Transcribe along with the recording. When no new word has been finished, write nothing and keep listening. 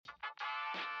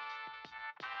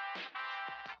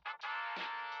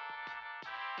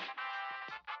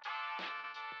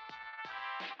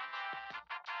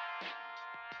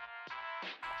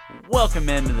Welcome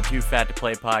into the Too Fat to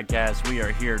Play podcast. We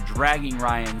are here dragging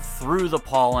Ryan through the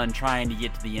pollen, trying to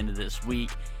get to the end of this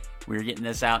week. We're getting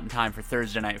this out in time for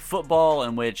Thursday Night Football,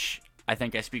 in which I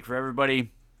think I speak for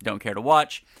everybody. Don't care to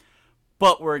watch.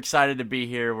 But we're excited to be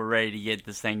here. We're ready to get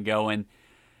this thing going.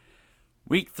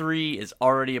 Week 3 is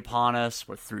already upon us.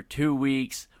 We're through 2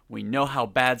 weeks. We know how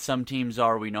bad some teams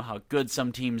are. We know how good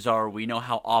some teams are. We know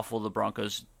how awful the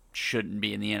Broncos shouldn't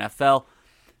be in the NFL.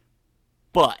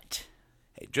 But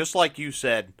hey, just like you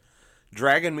said,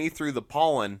 dragging me through the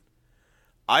pollen,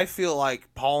 I feel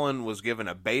like pollen was given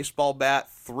a baseball bat,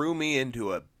 threw me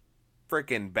into a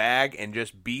freaking bag, and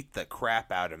just beat the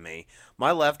crap out of me.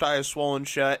 My left eye is swollen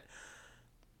shut.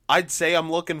 I'd say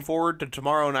I'm looking forward to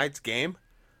tomorrow night's game.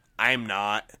 I'm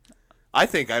not. I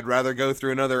think I'd rather go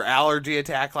through another allergy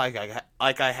attack like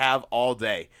I have all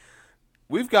day.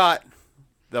 We've got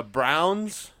the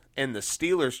Browns and the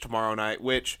Steelers tomorrow night,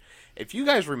 which, if you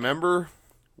guys remember,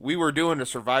 we were doing a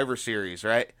Survivor Series,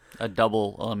 right? A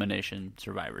double elimination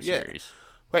Survivor Series.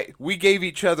 Wait, we gave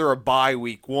each other a bye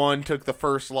week 1, took the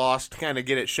first loss to kind of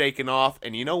get it shaken off,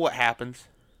 and you know what happens?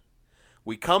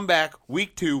 We come back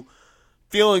week 2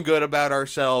 feeling good about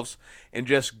ourselves and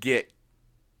just get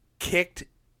kicked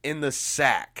in the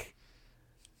sack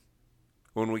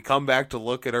when we come back to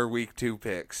look at our week 2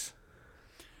 picks.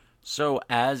 So,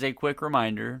 as a quick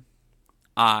reminder,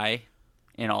 I,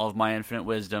 in all of my infinite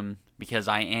wisdom, because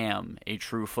I am a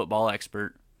true football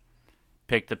expert,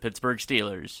 picked the Pittsburgh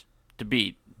Steelers to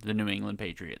beat the New England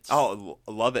Patriots. Oh,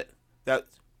 love it.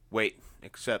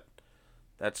 Except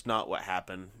that's not what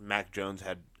happened. Mac Jones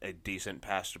had a decent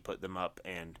pass to put them up,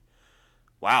 and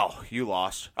wow, you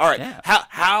lost. All right, yeah.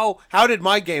 How did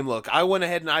my game look? I went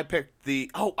ahead and I picked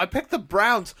the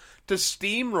Browns to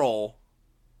steamroll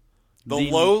the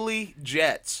lowly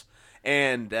Jets,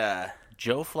 and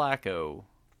Joe Flacco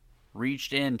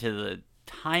reached into the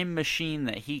time machine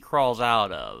that he crawls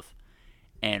out of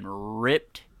and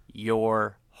ripped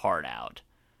your heart out.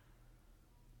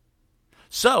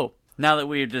 So, now that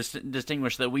we have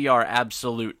distinguished that we are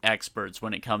absolute experts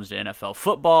when it comes to NFL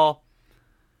football.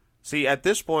 See, at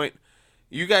this point,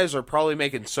 you guys are probably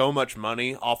making so much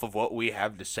money off of what we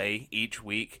have to say each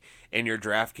week in your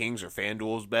DraftKings or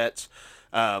FanDuel's bets.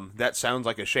 That sounds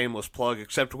like a shameless plug,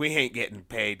 except we ain't getting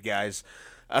paid, guys.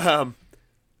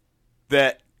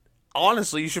 That,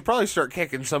 honestly, you should probably start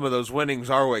kicking some of those winnings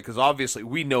our way, because obviously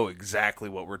we know exactly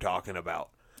what we're talking about.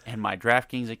 And my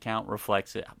DraftKings account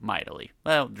reflects it mightily.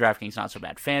 Well, DraftKings not so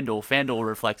bad. FanDuel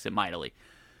reflects it mightily.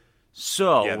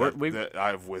 So yeah,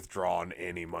 I've withdrawn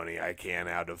any money I can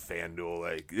out of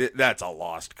FanDuel. That's a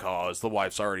lost cause. The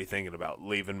wife's already thinking about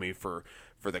leaving me for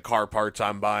the car parts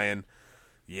I'm buying.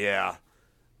 Yeah,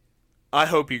 I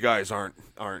hope you guys aren't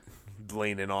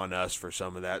leaning on us for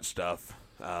some of that stuff.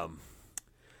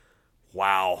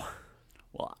 Wow.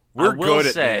 Well, we're good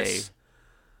at this.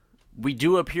 We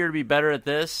do appear to be better at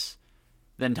this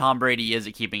than Tom Brady is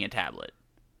at keeping a tablet.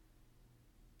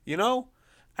 You know,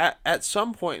 at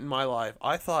some point in my life,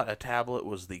 I thought a tablet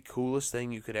was the coolest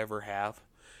thing you could ever have.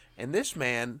 And this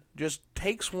man just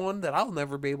takes one that I'll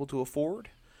never be able to afford,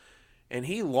 and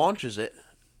he launches it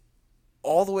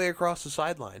all the way across the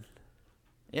sideline.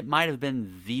 It might have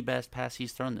been the best pass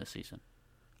he's thrown this season.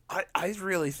 I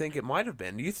really think it might have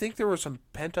been. Do you think there was some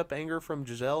pent-up anger from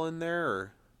Giselle in there?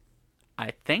 Or?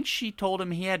 I think she told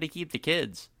him he had to keep the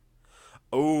kids.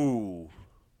 Oh.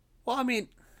 Well, I mean,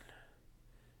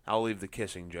 I'll leave the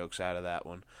kissing jokes out of that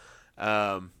one.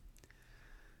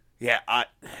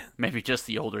 Maybe just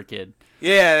the older kid.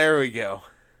 Yeah, there we go.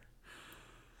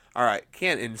 All right,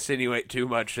 can't insinuate too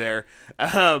much there.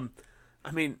 I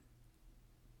mean,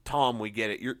 Tom, we get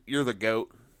it. You're the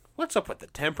GOAT. What's up with the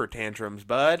temper tantrums,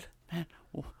 bud? Man,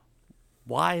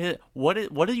 why? What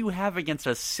do you have against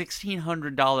a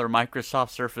 $1,600 Microsoft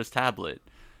Surface tablet?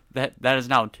 That is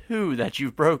now 2 that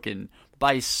you've broken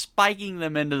by spiking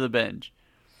them into the bench.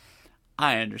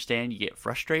 I understand you get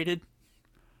frustrated.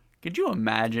 Could you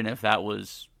imagine if that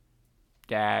was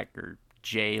Dak or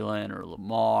Jalen or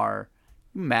Lamar?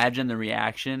 Imagine the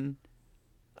reaction.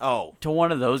 Oh, to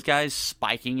one of those guys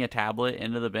spiking a tablet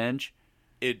into the bench.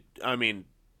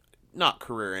 Not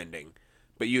career-ending,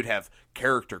 but you'd have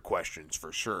character questions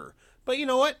for sure. But you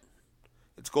know what?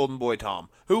 It's Golden Boy Tom,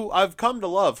 who I've come to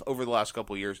love over the last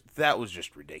couple of years. That was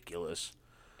just ridiculous.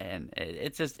 And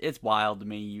it's wild to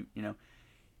me. You know,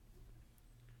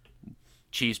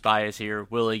 Chiefs bias here.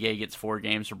 Willie Gay gets 4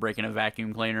 games for breaking a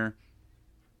vacuum cleaner.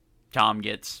 Tom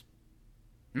gets,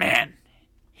 man,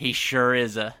 he sure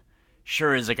is a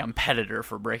competitor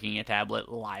for breaking a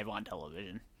tablet live on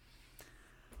television.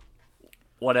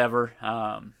 Whatever.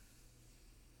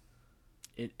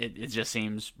 it just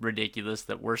seems ridiculous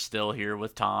that we're still here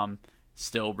with Tom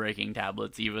still breaking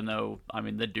tablets, even though, I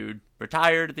mean, the dude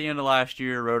retired at the end of last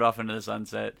year, rode off into the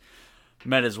sunset,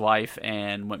 met his wife,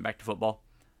 and went back to football.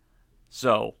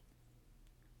 So,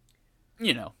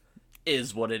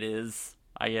 is what it is,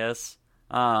 I guess.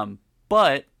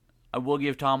 But I will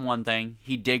give Tom one thing.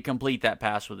 He did complete that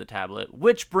pass with the tablet,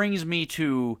 which brings me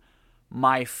to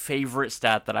my favorite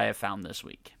stat that I have found this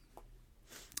week.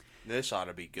 This ought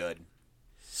to be good.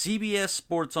 CBS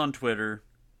Sports on Twitter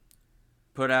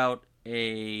put out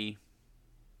a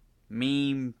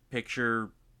meme picture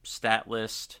stat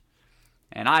list,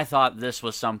 and I thought this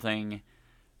was something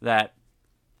that,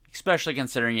 especially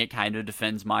considering it kind of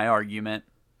defends my argument,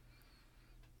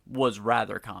 was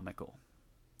rather comical.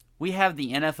 We have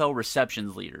the NFL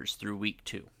receptions leaders through week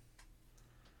 2.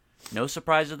 No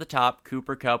surprise at the top,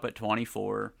 Cooper Kupp at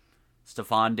 24,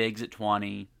 Stephon Diggs at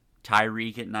 20,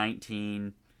 Tyreek at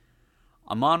 19,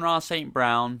 Amon-Ra St.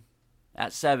 Brown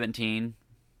at 17.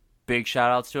 Big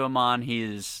shout-outs to Amon.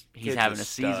 He's having a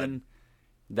season.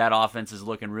 That offense is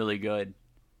looking really good.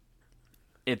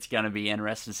 It's going to be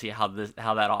interesting to see how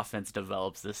that offense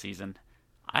develops this season.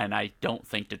 And I don't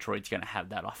think Detroit's going to have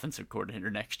that offensive coordinator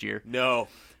next year. No,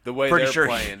 the way they're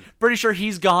playing. Pretty sure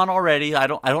he's gone already. I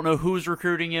don't know who's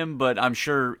recruiting him, but I'm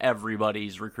sure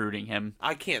everybody's recruiting him.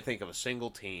 I can't think of a single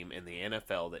team in the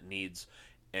NFL that needs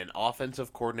an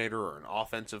offensive coordinator or an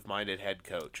offensive-minded head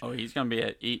coach. Oh, he's going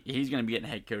to be getting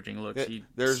head coaching looks.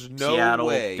 There's no Seattle,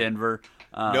 way, Denver.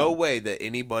 No way that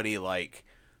anybody like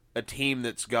a team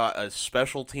that's got a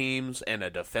special teams and a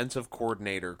defensive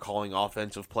coordinator calling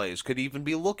offensive plays could even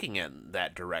be looking in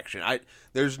that direction.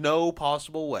 There's no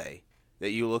possible way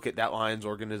that you look at that Lions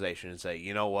organization and say,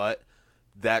 you know what,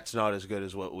 that's not as good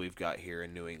as what we've got here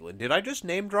in New England. Did I just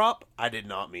name drop? I did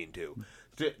not mean to.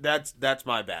 That's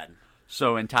my bad.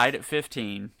 So, in tied at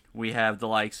 15, we have the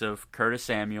likes of Curtis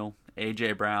Samuel,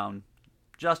 A.J. Brown,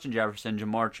 Justin Jefferson,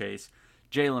 Jamar Chase,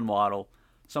 Jalen Waddle,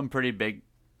 some pretty big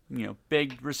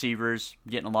receivers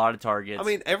getting a lot of targets. I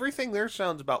mean, everything there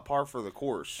sounds about par for the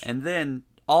course. And then,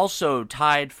 also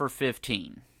tied for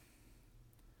 15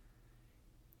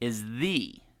 is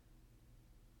the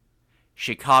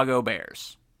Chicago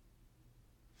Bears.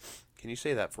 Can you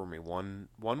say that for me one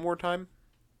more time?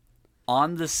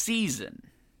 On the season,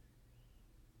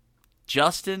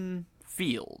 Justin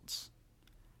Fields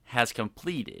has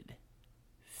completed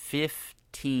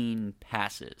 15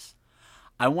 passes.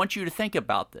 I want you to think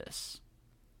about this.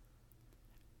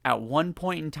 At one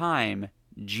point in time,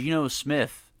 Geno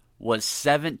Smith was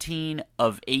 17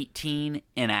 of 18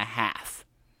 and a half.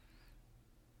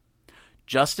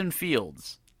 Justin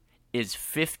Fields is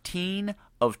 15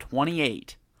 of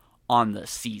 28 on the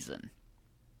season.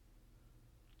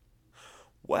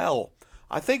 Well,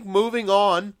 I think moving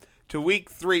on to week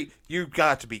 3, you've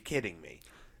got to be kidding me.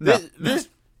 No.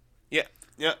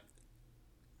 Yeah.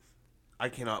 I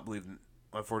cannot believe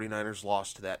my 49ers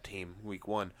lost to that team week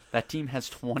 1. That team has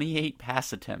 28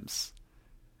 pass attempts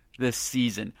this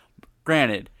season.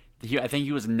 Granted, I think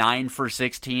he was 9 for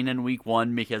 16 in week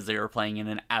 1 because they were playing in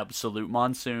an absolute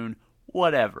monsoon.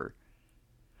 Whatever.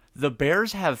 The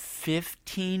Bears have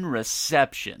 15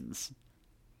 receptions.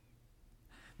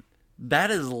 That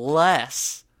is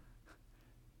less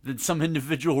than some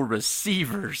individual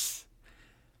receivers.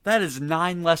 That is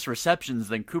 9 less receptions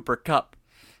than Cooper Kupp.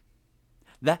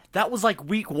 That was like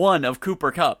week 1 of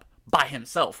Cooper Kupp by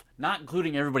himself, not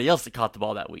including everybody else that caught the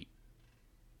ball that week.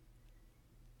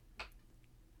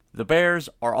 The Bears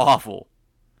are awful.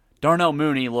 Darnell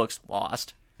Mooney looks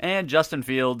lost. And Justin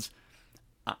Fields,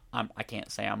 I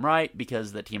can't say I'm right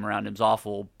because the team around him's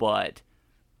awful, but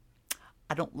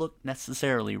I don't look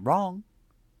necessarily wrong.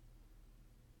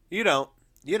 You don't.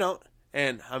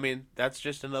 And, I mean, that's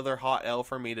just another hot L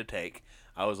for me to take.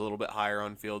 I was a little bit higher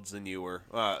on Fields than you were.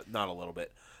 Not a little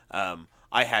bit.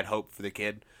 I had hope for the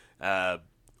kid.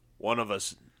 One of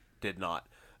us did not.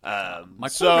 My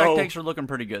quarterback takes are looking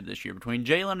pretty good this year. Between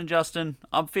Jalen and Justin,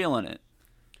 I'm feeling it.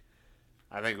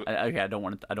 I think. Okay, I don't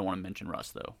want to mention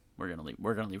Russ though. We're gonna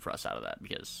leave Russ out of that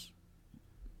because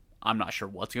I'm not sure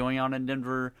what's going on in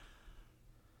Denver.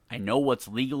 I know what's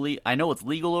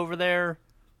legal over there,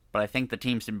 but I think the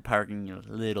team's been parking a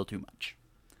little too much.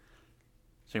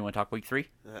 So you want to talk week 3?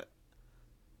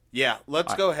 Yeah,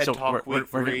 let's go ahead and talk week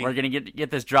 3. We're going to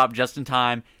get this drop just in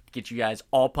time to get you guys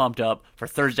all pumped up for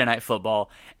Thursday Night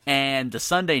Football. And the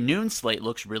Sunday noon slate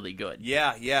looks really good.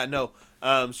 Yeah, no.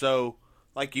 So,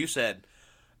 like you said,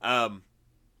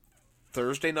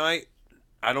 Thursday night,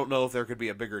 I don't know if there could be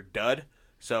a bigger dud.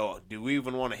 So, do we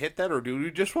even want to hit that, or do we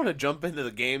just want to jump into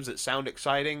the games that sound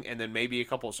exciting and then maybe a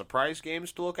couple of surprise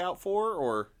games to look out for,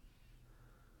 or...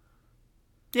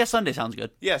 Yeah, Sunday sounds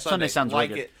good. Yeah, Sunday sounds like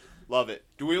really good. it. Love it.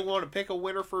 Do we want to pick a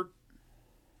winner for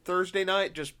Thursday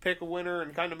night? Just pick a winner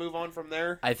and kind of move on from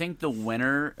there? I think the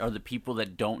winner are the people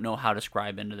that don't know how to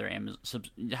subscribe into their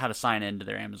how to sign into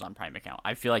their Amazon Prime account.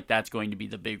 I feel like that's going to be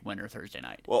the big winner Thursday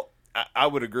night. Well, I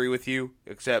would agree with you,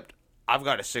 except I've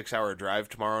got a 6-hour drive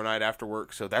tomorrow night after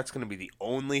work, so that's going to be the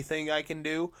only thing I can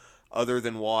do other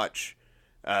than watch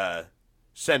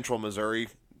Central Missouri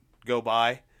go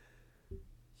by.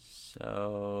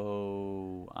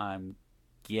 So I'm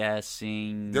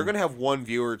guessing They're going to have one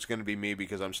viewer. It's going to be me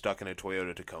because I'm stuck in a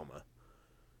Toyota Tacoma.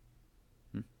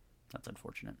 That's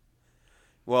unfortunate.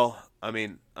 Well, I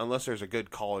mean, unless there's a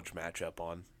good college matchup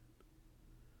on.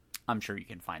 I'm sure you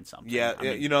can find something. Yeah, I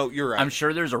mean, you're right. I'm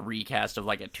sure there's a recast of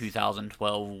like a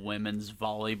 2012 women's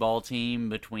volleyball team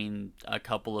between a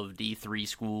couple of D3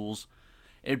 schools.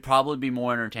 It'd probably be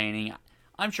more entertaining.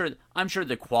 I'm sure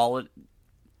the quality,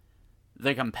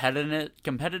 the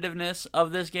competitiveness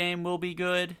of this game will be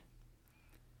good.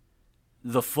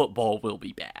 The football will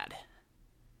be bad.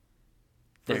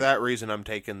 For that reason, I'm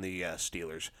taking the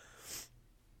Steelers.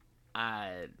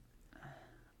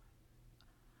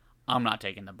 I'm not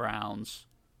taking the Browns.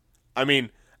 I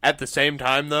mean, at the same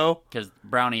time, though, because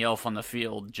Brownie Elf on the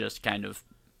field just kind of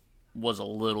was a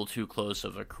little too close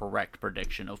of a correct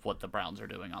prediction of what the Browns are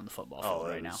doing on the football field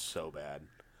right now. So bad.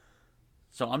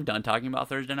 So I'm done talking about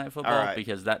Thursday Night Football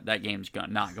because that game's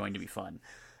not going to be fun.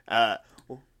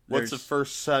 What's the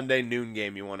first Sunday noon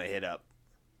game you want to hit up?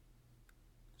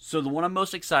 So the one I'm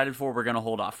most excited for, we're going to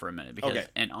hold off for a minute because,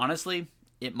 and honestly,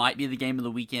 it might be the game of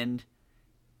the weekend,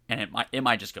 and it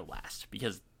might just go last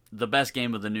because the best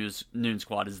game of the noon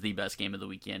squad is the best game of the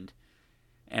weekend,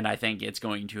 and I think it's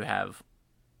going to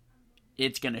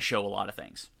show a lot of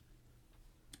things.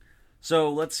 So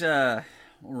let's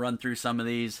run through some of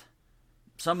these.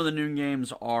 Some of the noon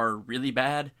games are really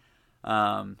bad.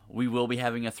 We will be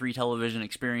having a 3 television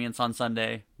experience on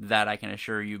Sunday. That I can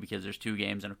assure you because there's 2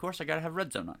 games. And, of course, I got to have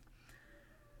Red Zone on.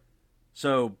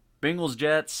 So,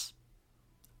 Bengals-Jets.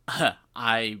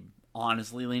 I'm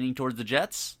honestly leaning towards the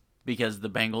Jets because the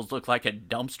Bengals look like a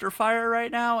dumpster fire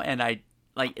right now. And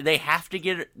they have to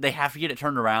get it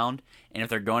turned around. And if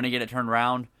they're going to get it turned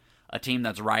around, a team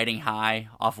that's riding high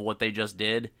off of what they just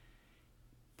did,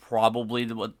 probably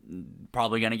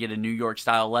going to get a New York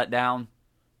style letdown,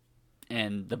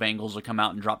 and the Bengals will come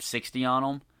out and drop 60 on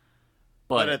them.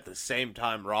 But at the same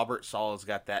time, Robert Saleh's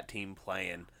got that team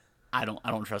playing. I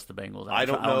don't trust the Bengals. I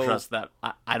don't trust that.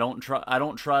 I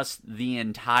don't trust the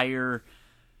entire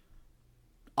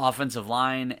offensive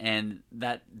line, and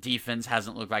that defense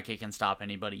hasn't looked like it can stop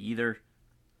anybody either.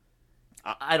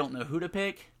 I don't know who to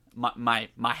pick. My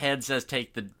head says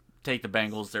take the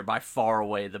Bengals. They're by far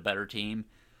away the better team.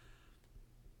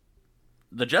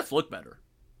 The Jets look better.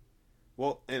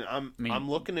 Well, and I'm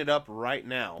looking it up right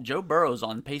now. Joe Burrow's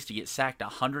on pace to get sacked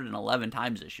 111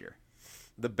 times this year.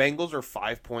 The Bengals are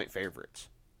 5-point favorites.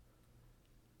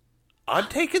 I'm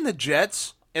taking the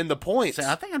Jets and the points. So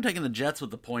I think I'm taking the Jets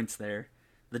with the points there.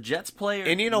 The Jets play,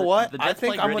 and you know what? I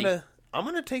think I'm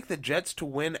gonna take the Jets to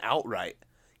win outright.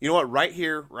 You know what? Right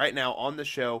here, right now on the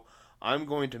show, I'm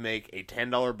going to make a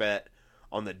 $10 bet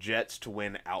on the Jets to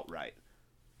win outright.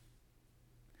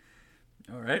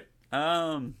 All right.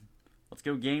 Let's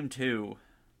go game 2.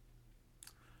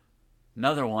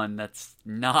 Another one that's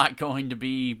not going to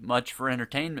be much for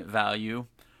entertainment value.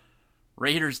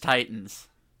 Raiders-Titans.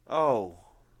 Oh.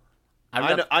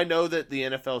 I know that the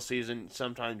NFL season,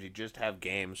 sometimes you just have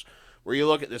games where you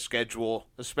look at the schedule,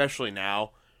 especially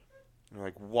now, and you're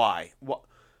like, why?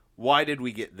 Why did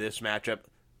we get this matchup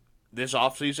this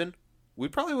offseason? We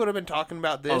probably would have been talking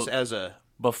about this as a...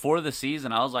 Before the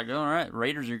season, I was like, all right,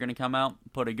 Raiders are going to come out,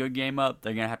 put a good game up.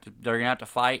 They're going to have to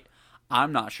fight.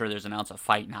 I'm not sure there's an ounce of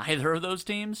fight in either of those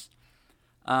teams.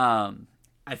 I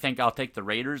think I'll take the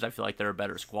Raiders. I feel like they're a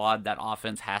better squad. That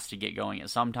offense has to get going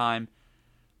at some time.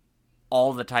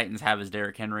 All the Titans have is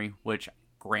Derrick Henry, which,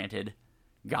 granted,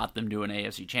 got them to an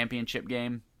AFC Championship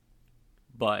game.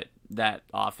 But that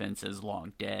offense is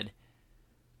long dead.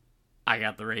 I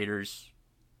got the Raiders.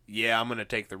 Yeah, I'm going to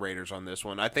take the Raiders on this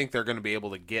one. I think they're going to be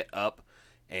able to get up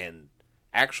and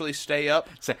actually stay up.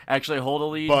 Actually hold a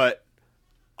lead. But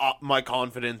my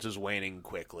confidence is waning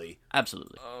quickly.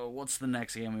 Absolutely. What's the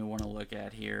next game we want to look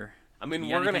at here? I mean,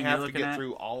 we're going to have to get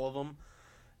through all of them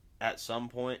at some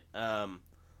point.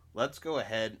 Let's go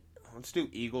ahead. Let's do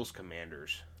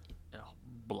Eagles-Commanders.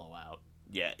 Blowout.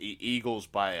 Yeah, Eagles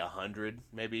by 100,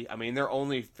 maybe. I mean, they're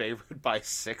only favored by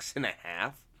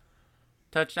 6.5.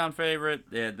 Touchdown favorite.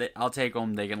 Yeah, I'll take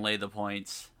them. They can lay the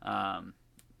points. I've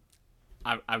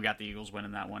got the Eagles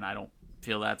winning that one. I don't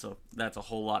feel that's a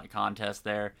whole lot of contest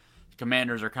there.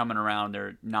 Commanders are coming around.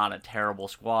 They're not a terrible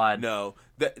squad. No,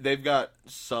 they've got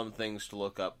some things to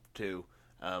look up to.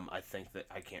 I think that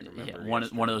I can't remember. One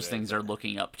of those things they're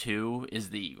looking up to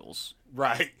is the Eagles.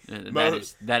 Right.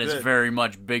 That is very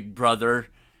much Big Brother,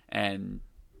 and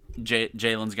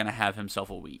Jalen's going to have himself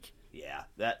a week. Yeah,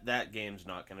 that game's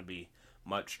not going to be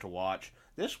much to watch.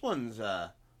 This one's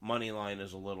money line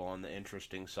is a little on the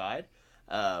interesting side.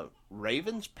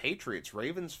 Ravens Patriots.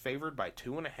 Ravens favored by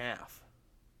 2.5.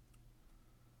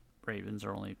 Ravens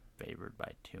are only favored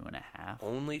by 2.5.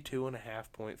 Only 2.5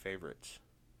 point favorites.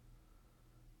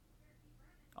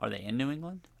 Are they in New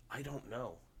England? I don't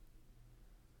know.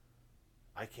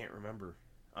 I can't remember.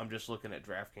 I'm just looking at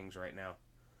DraftKings right now.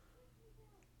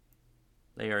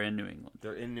 They are in New England.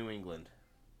 They're in New England.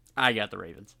 I got the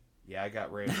Ravens. Yeah, I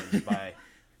got Ravens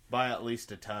by at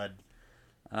least a tud.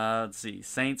 Let's see.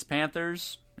 Saints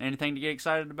Panthers. Anything to get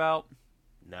excited about?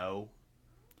 No.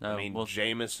 I mean,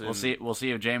 Jameson. We'll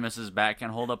see if Jameis's back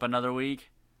can hold up another week.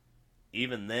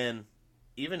 Even then,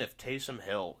 even if Taysom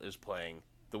Hill is playing,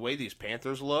 the way these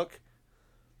Panthers look,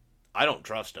 I don't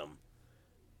trust them.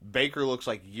 Baker looks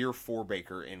like year 4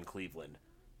 Baker in Cleveland.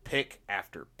 Pick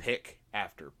after pick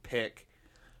after pick.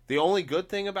 The only good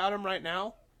thing about him right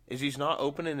now is he's not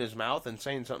opening his mouth and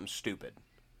saying something stupid.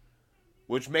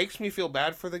 Which makes me feel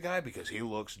bad for the guy because he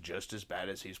looks just as bad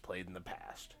as he's played in the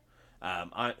past.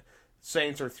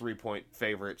 Saints are 3-point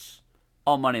favorites.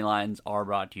 All money lines are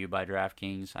brought to you by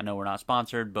DraftKings. I know we're not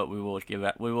sponsored, but we will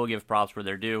give props where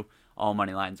they're due. All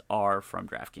money lines are from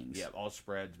DraftKings. Yeah, all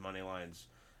spreads, money lines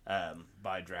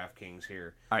by DraftKings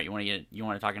here. All right, you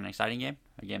want to talk an exciting game?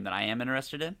 A game that I am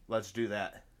interested in? Let's do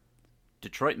that.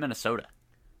 Detroit, Minnesota.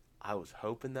 I was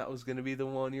hoping that was going to be the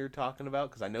one you're talking about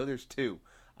because I know there's two.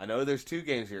 I know there's 2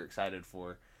 games you're excited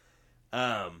for.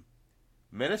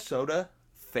 Minnesota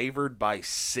favored by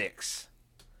 6.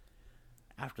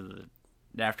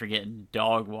 After getting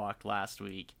dog walked last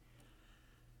week.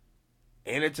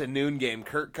 And it's a noon game.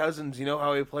 Kirk Cousins, you know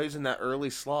how he plays in that early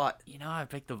slot. You know how I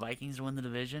picked the Vikings to win the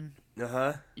division?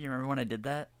 Uh-huh. You remember when I did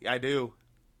that? I do.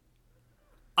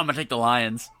 I'm going to take the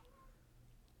Lions.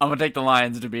 I'm going to take the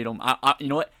Lions to beat them. You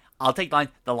know what? I'll take the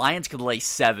Lions. The Lions could lay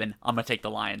 7. I'm going to take the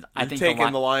Lions. You're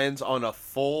taking the Lions on a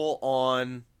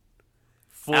full-on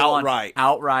outright.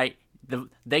 Outright.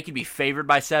 They could be favored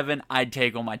by 7. I'd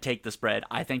take them. I'd take the spread.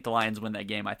 I think the Lions win that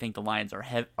game. I think the Lions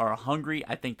are hungry.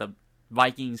 I think the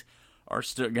Vikings are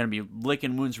still going to be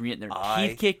licking wounds from getting their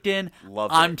teeth kicked in.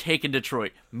 I'm taking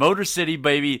Detroit. Motor City,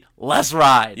 baby. Let's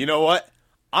ride. You know what?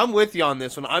 I'm with you on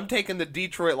this one. I'm taking the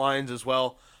Detroit Lions as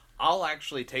well. I'll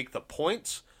actually take the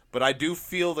points, but I do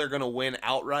feel they're going to win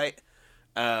outright.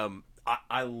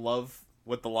 I love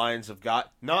what the Lions have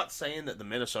got. Not saying that the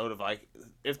Minnesota Vikings,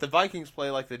 if the Vikings play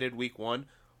like they did week 1,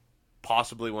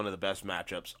 possibly one of the best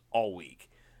matchups all week.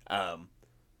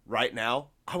 Right now,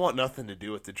 I want nothing to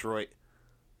do with Detroit.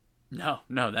 No,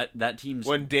 that team's...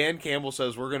 When Dan Campbell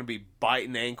says we're going to be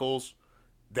biting ankles,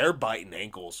 they're biting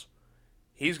ankles.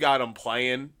 He's got them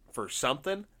playing for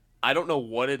something. I don't know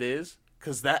what it is,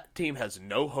 because that team has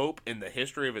no hope in the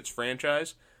history of its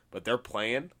franchise, but they're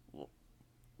playing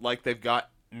like they've got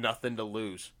nothing to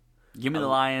lose. Give me the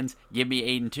Lions. Give me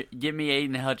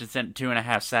Aiden Hutchinson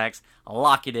 2.5 sacks. I'll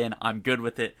lock it in. I'm good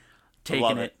with it.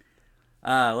 Taking it.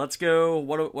 Let's go.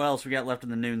 What else we got left in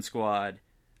the noon squad?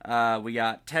 We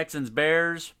got Texans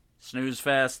Bears. Snooze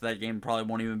fest. That game probably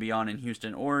won't even be on in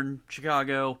Houston or in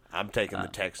Chicago. I'm taking the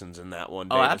Texans in that one.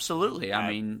 Oh, absolutely. I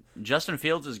mean, Justin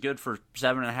Fields is good for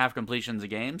 7.5 completions a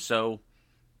game. So,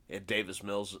 Davis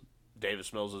Mills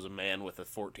is a man with a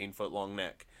 14-foot long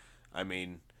neck. I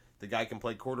mean, the guy can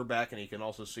play quarterback, and he can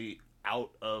also see out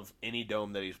of any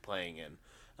dome that he's playing in.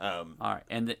 All right,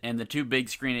 and the two big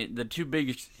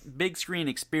screen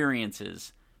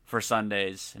experiences for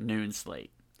Sunday's noon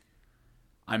slate.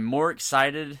 I'm more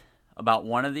excited about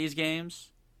one of these games,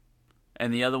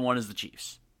 and the other one is the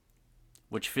Chiefs,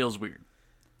 which feels weird.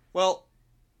 Well,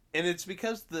 and it's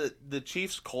because the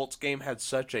Chiefs-Colts game had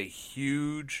such a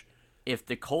huge... If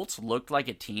the Colts looked like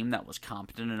a team that was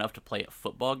competent enough to play a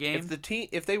football game...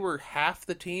 If they were half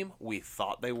the team we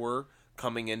thought they were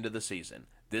coming into the season,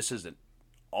 this is an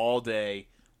all-day,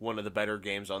 one of the better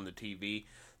games on the TV.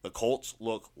 The Colts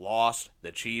look lost.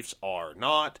 The Chiefs are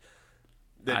not.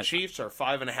 The Chiefs are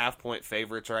 5.5 point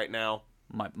favorites right now.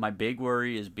 My big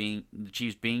worry is the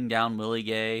Chiefs being down Willie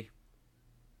Gay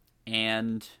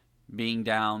and being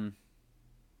down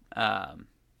the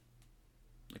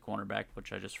cornerback,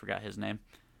 which I just forgot his name.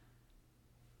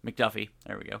 McDuffie.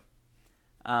 There we go.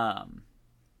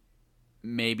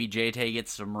 Maybe J-Tay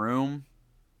gets some room,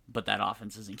 but that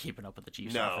offense isn't keeping up with the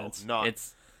Chiefs offense. No,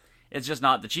 It's just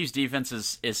not. The Chiefs defense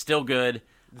is still good.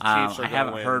 I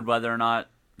haven't heard whether or not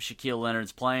Shaquille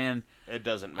Leonard's playing. It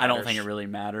doesn't matter. I don't think it really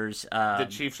matters. The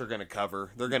Chiefs are going to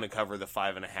cover. They're going to cover the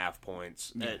 5.5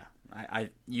 points. Yeah,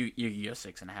 you go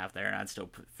 6.5 there, and I'd still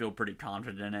feel pretty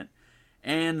confident in it.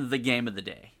 And the game of the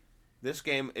day. This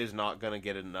game is not going to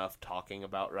get enough talking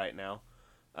about right now.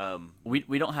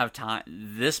 We don't have time.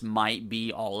 This might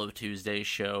be all of Tuesday's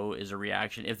show is a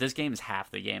reaction. If this game is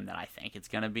half the game that I think it's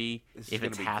going to be, if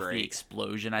it's half the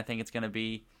explosion I think it's going to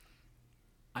be,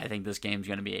 I think this game's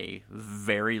going to be a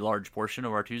very large portion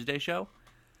of our Tuesday show.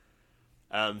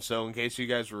 So in case you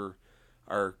guys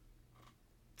are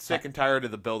sick and tired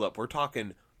of the build-up, we're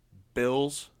talking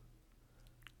Bills,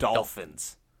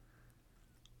 Dolphins.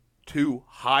 Two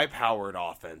high-powered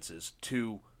offenses,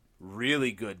 two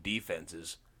really good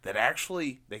defenses that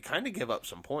actually, they kind of give up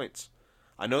some points.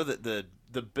 I know that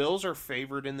the Bills are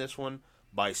favored in this one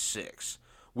by 6,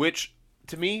 which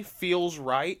to me feels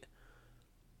right.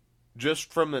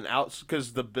 Just from an outs,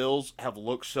 because the Bills have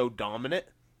looked so dominant.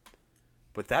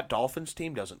 But that Dolphins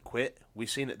team doesn't quit. We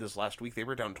seen it this last week. They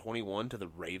were down 21 to the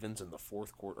Ravens in the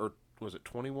fourth quarter. Or was it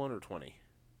 21 or 20?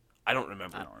 I don't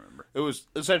remember. It was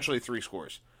essentially 3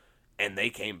 scores. And they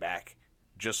came back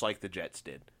just like the Jets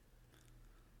did.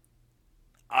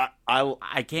 I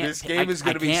can't. This game is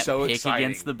going to be so exciting.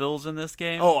 Against the Bills in this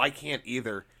game. Oh, I can't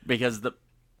either. Because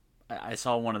I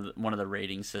saw one of the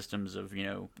rating systems of,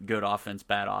 good offense,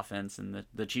 bad offense, and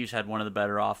the Chiefs had one of the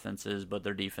better offenses, but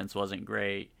their defense wasn't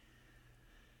great.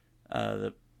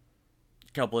 The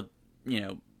couple of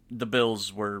the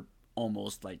Bills were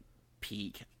almost like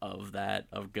peak of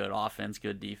good offense,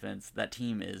 good defense. That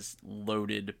team is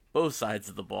loaded both sides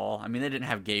of the ball. I mean, they didn't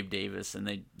have Gabe Davis,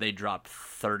 and they dropped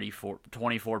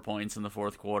 24 points in the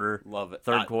fourth quarter. Love it.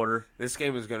 Third quarter. This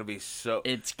game is going to be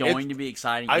It's going to be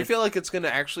exciting. I feel like it's going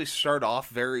to actually start off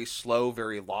very slow,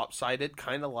 very lopsided,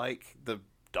 kind of like the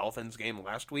Dolphins game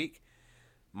last week.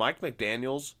 Mike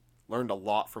McDaniels learned a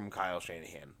lot from Kyle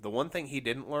Shanahan. The one thing he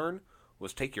didn't learn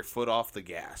was take your foot off the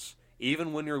gas.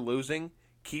 Even when you're losing,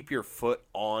 keep your foot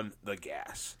on the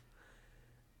gas.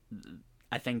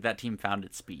 I think that team found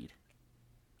its speed.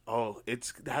 Oh,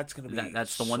 that's going to be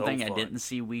That's the one thing fun. I didn't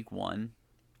see week 1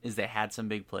 is they had some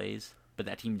big plays, but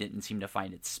that team didn't seem to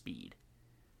find its speed.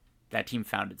 That team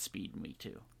found its speed in week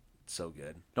 2. So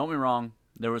good. Don't be wrong.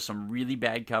 There was some really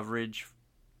bad coverage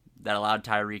that allowed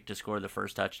Tyreek to score the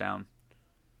first touchdown,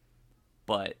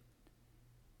 but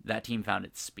that team found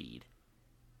its speed.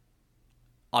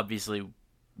 Obviously,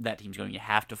 that team's going to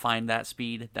have to find that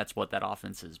speed. That's what that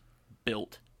offense is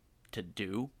built to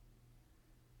do.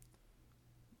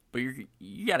 But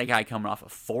you got a guy coming off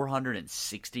of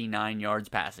 469 yards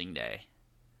passing day,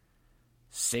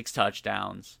 6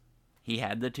 touchdowns. He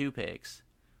had the 2 picks,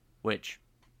 which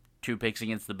 2 picks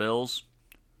against the Bills,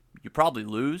 you probably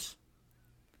lose.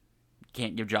 You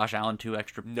can't give Josh Allen 2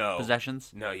 extra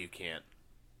possessions. No, you can't.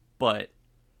 But,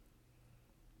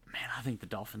 man, I think the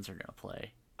Dolphins are going to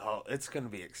play. Oh, it's going to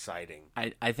be exciting.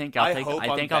 I think I'll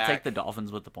take the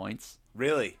Dolphins with the points.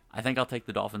 Really? I think I'll take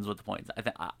the Dolphins with the points.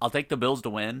 I'll take the Bills to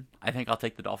win. I think I'll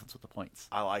take the Dolphins with the points.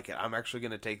 I like it. I'm actually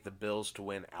going to take the Bills to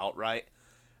win outright,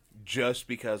 just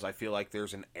because I feel like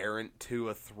there's an errant to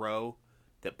a throw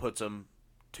that puts them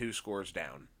 2 scores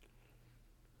down.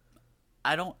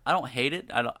 I don't hate it.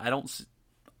 I don't.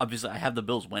 Obviously, I have the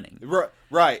Bills winning.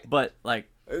 Right. But like,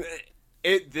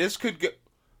 this could go.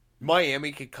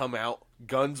 Miami could come out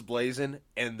guns blazing,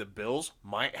 and the Bills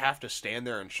might have to stand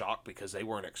there in shock because they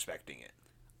weren't expecting it.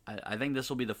 I think this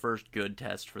will be the first good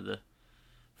test for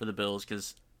the Bills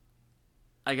because,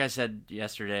 like I said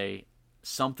yesterday,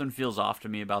 something feels off to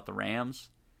me about the Rams.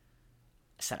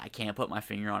 I said I can't put my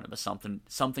finger on it, but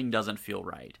something doesn't feel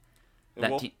right.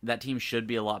 That team should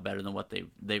be a lot better than what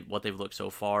they've looked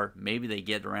so far. Maybe they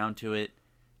get around to it,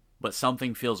 but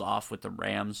something feels off with the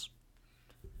Rams.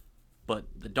 But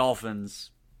the Dolphins,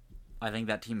 I think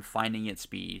that team finding its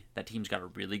speed. That team's got a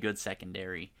really good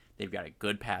secondary. They've got a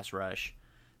good pass rush.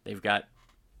 They've got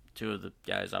 2 of the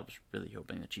guys I was really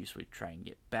hoping the Chiefs would try and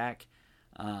get back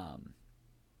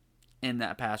in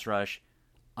that pass rush.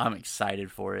 I'm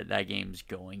excited for it. That game's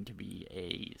going to be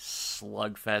a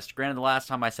slugfest. Granted, the last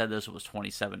time I said this, it was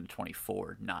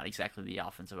 27-24. Not exactly the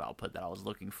offensive output that I was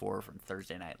looking for from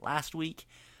Thursday night last week.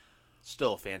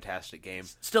 Still a fantastic game.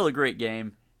 Still a great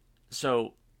game.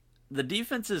 So the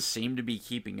defenses seem to be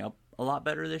keeping up a lot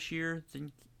better this year.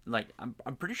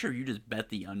 I'm pretty sure you just bet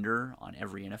the under on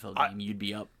every NFL game, you'd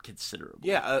be up considerably.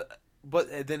 Yeah,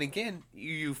 but then again,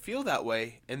 you feel that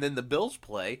way, and then the Bills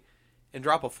play and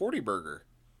drop a 40 burger.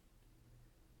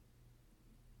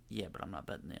 Yeah, but I'm not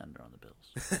betting the under on the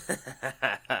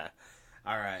Bills.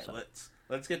 All right,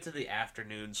 let's get to the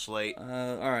afternoon slate. All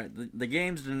right, the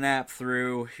games to nap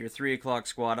through your 3 o'clock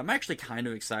squad. I'm actually kind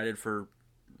of excited for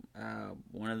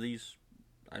one of these.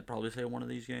 I'd probably say one of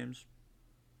these games.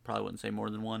 Probably wouldn't say more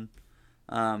than one.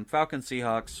 Falcons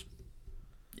Seahawks.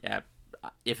 Yeah,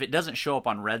 if it doesn't show up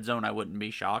on Red Zone, I wouldn't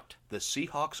be shocked. The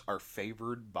Seahawks are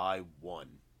favored by 1.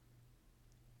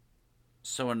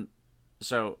 So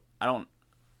I don't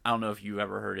know if you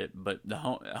ever heard it, but the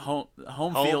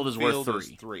home field is worth 3.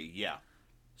 Is 3, yeah.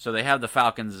 So they have the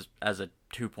Falcons as a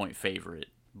 2-point favorite,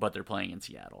 but they're playing in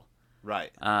Seattle.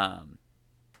 Right.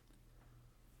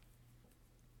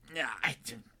 Yeah,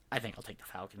 I think I'll take the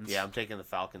Falcons. Yeah, I'm taking the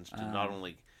Falcons to not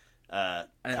only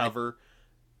cover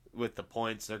with the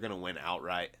points, they're going to win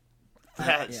outright.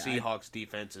 That Seahawks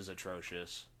defense is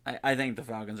atrocious. I think the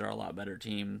Falcons are a lot better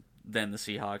team than the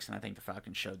Seahawks, and I think the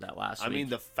Falcons showed that last week. I mean,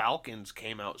 the Falcons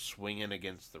came out swinging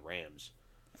against the Rams.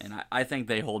 And I think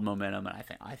they hold momentum, and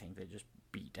I think they just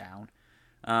beat down.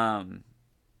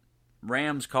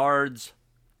 Rams, Cards.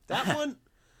 That one,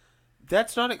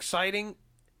 that's not exciting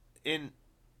in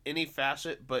any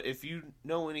facet, but if you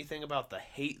know anything about the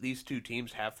hate these two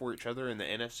teams have for each other in the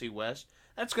NFC West,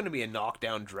 that's going to be a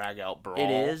knockdown, drag-out brawl. It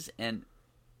is, and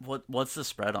what's the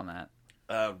spread on that?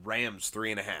 Rams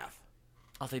 3.5.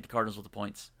 I'll take the Cardinals with the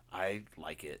points. I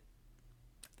like it.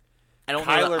 I don't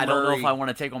know if I want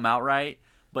to take them outright,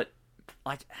 but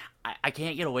like I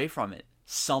can't get away from it.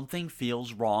 Something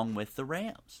feels wrong with the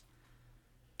Rams,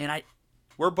 and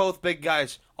we're both big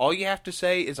guys. All you have to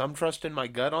say is I'm trusting my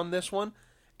gut on this one,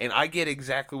 and I get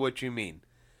exactly what you mean.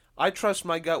 I trust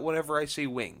my gut whenever I see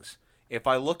wings. If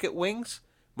I look at wings,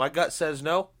 my gut says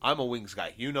no, I'm a wings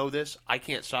guy. You know this. I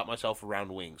can't stop myself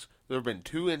around wings. There have been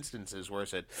 2 instances where I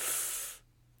said,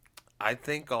 I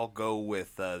think I'll go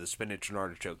with the spinach and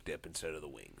artichoke dip instead of the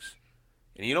wings.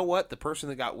 And you know what? The person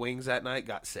that got wings that night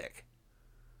got sick.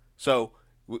 So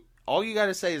all you got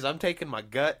to say is I'm taking my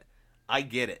gut. I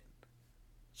get it.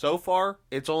 So far,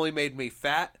 it's only made me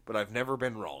fat, but I've never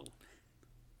been wrong.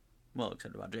 Well,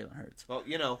 except about Jalen Hurts. Well,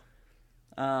 you know.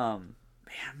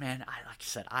 Man, like I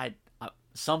said, I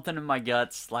something in my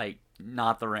guts, like,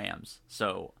 not the Rams.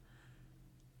 So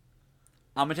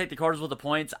I'm going to take the Cardinals with the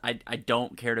points. I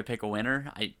don't care to pick a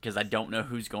winner because I don't know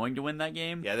who's going to win that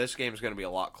game. Yeah, this game's going to be a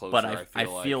lot closer, but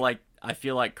I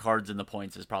feel like Cards in the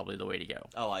points is probably the way to go.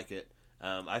 I like it.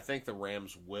 I think the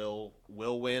Rams will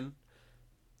win.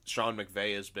 Sean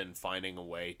McVay has been finding a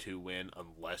way to win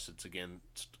unless it's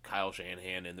against Kyle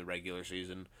Shanahan in the regular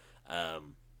season.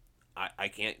 I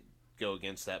can't go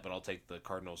against that, but I'll take the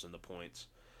Cardinals in the points.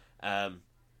 Do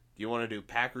you want to do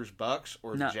Packers Bucks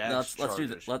or the Jags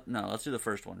Chargers? Let's do the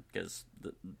first one because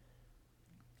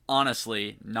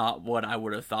honestly, not what I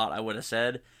would have thought I would have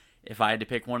said. If I had to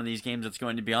pick one of these games that's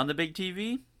going to be on the big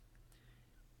TV,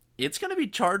 it's going to be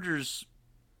Chargers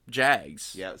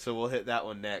Jags. Yeah, so we'll hit that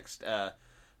one next.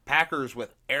 Packers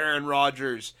with Aaron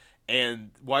Rodgers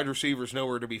and wide receivers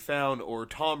nowhere to be found, or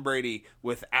Tom Brady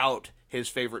without his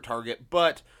favorite target,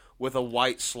 but with a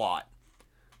white slot.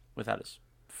 Without his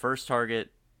first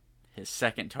target, his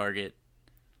second target,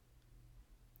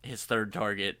 his third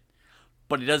target,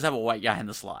 but he does have a white guy in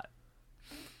the slot.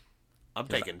 I'm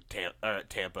taking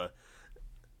Tampa.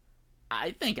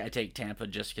 I think I take Tampa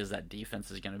just because that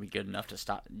defense is going to be good enough to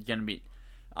stop.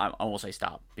 I won't say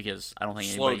stop because I don't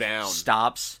think anybody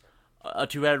stops a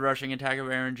two-head rushing attack of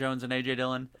Aaron Jones and A.J.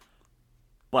 Dillon.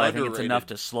 But I think it's enough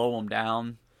to slow them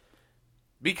down.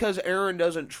 Because Aaron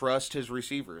doesn't trust his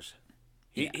receivers.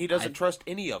 He doesn't trust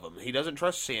any of them. He doesn't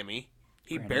trust Sammy.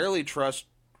 He barely trusts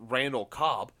Randall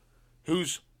Cobb,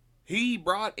 he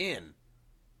brought in.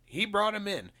 He brought him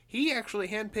in. He actually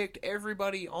handpicked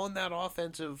everybody on that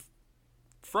offensive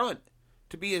front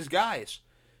to be his guys,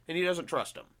 and he doesn't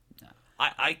trust them. No.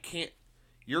 I can't.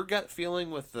 Your gut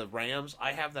feeling with the Rams,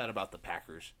 I have that about the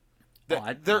Packers.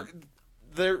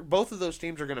 They're both of those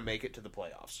teams are going to make it to the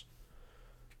playoffs.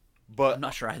 But I'm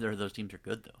not sure either of those teams are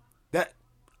good though.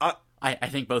 I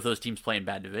think both those teams play in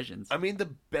bad divisions. I mean,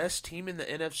 the best team in the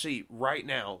NFC right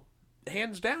now,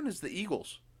 hands down, is the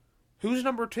Eagles. Who's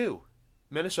number 2?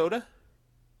 Minnesota?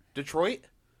 Detroit?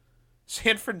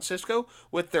 San Francisco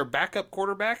with their backup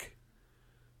quarterback?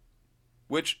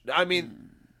 Which, I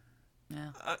mean...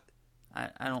 Yeah. I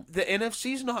don't... The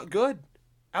NFC's not good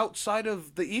outside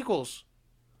of the Eagles.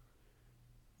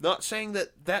 Not saying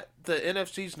that the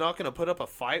NFC's not going to put up a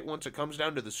fight once it comes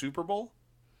down to the Super Bowl.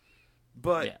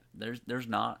 But... Yeah, there's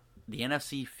not... The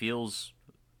NFC feels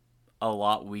a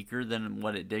lot weaker than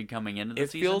what it did coming into the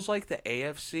season. It feels like the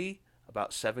AFC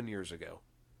about 7 years ago.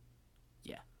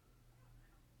 Yeah.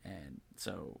 And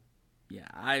so, yeah,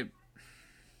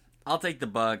 I'll take the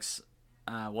Bucks.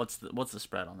 What's the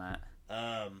spread on that?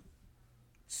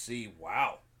 See,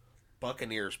 wow.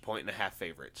 Buccaneers 1.5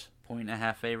 favorites.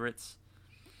 1.5 favorites.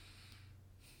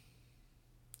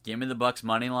 Give me the Bucs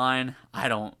money line. I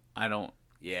don't.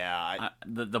 Yeah.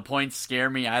 The points scare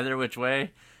me either which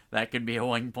way. That could be a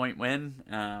 1-point win.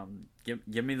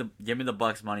 Give me the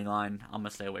Bucs money line. I'm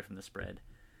gonna stay away from the spread.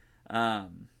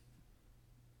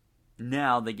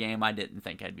 Now the game I didn't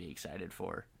think I'd be excited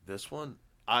for. This one,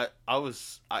 I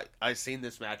seen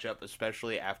this matchup,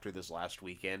 especially after this last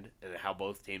weekend and how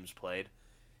both teams played,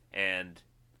 and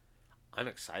I'm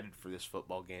excited for this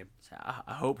football game.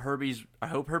 I hope Herbie's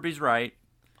right.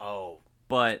 Oh,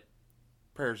 but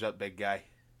prayers up, big guy.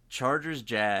 Chargers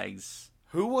Jags.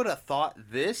 Who would have thought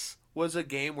this was a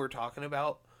game we're talking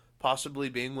about possibly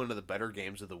being one of the better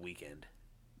games of the weekend?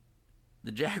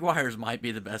 The Jaguars might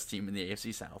be the best team in the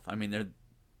AFC South. I mean, they're,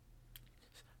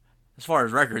 as far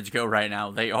as records go right now,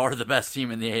 they are the best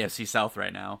team in the AFC South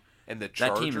right now. And the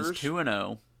Chargers? That team is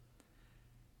 2-0.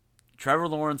 Trevor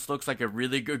Lawrence looks like a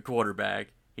really good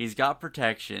quarterback. He's got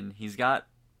protection. He's got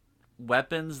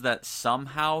weapons that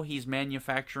somehow he's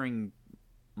manufacturing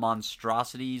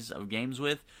monstrosities of games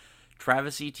with.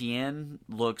 Travis Etienne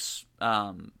looks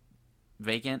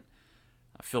vacant.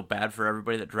 I feel bad for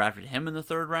everybody that drafted him in the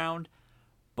third round,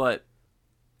 but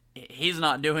he's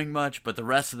not doing much. But the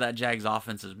rest of that Jags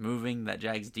offense is moving. That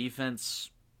Jags defense,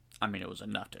 I mean, it was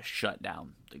enough to shut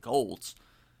down the Colts.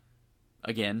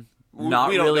 Again,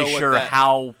 not really sure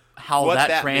how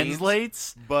that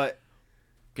translates, means, but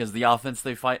because the offense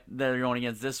they're going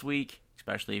against this week,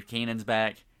 especially if Keenan's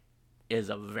back, is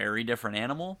a very different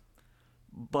animal.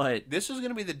 But this is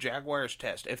going to be the Jaguars'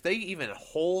 test. If they even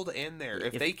hold in there,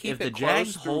 if they keep it the close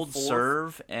Jags through hold fourth,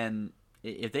 serve, and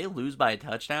if they lose by a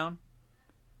touchdown,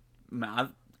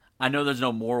 I know there's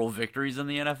no moral victories in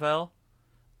the NFL.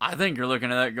 I think you're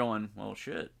looking at that going, well,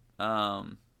 shit.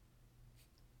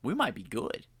 We might be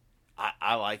good.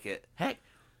 I like it. Heck,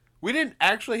 we didn't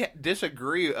actually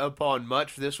disagree upon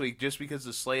much this week just because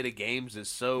the slate of games is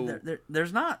so...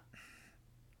 There's not...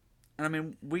 I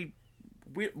mean,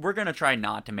 we're going to try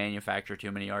not to manufacture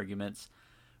too many arguments.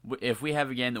 If we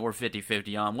have a game that we're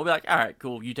 50-50 on, we'll be like, all right,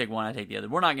 cool, you take one, I take the other.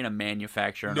 We're not going to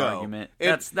manufacture an argument.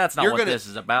 That's not what this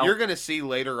is about. You're going to see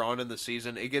later on in the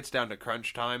season, it gets down to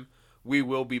crunch time, we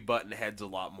will be butting heads a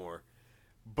lot more.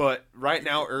 But right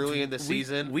now, early in the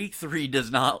season... Week 3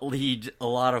 does not lead a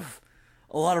lot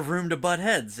of room to butt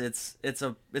heads. It's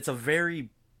a very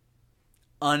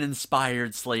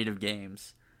uninspired slate of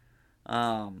games.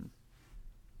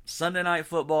 Sunday Night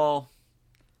Football,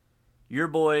 your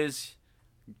boys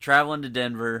traveling to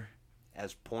Denver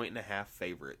as 1.5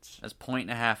 favorites. As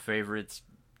 1.5 favorites.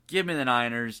 Give me the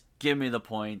Niners. Give me the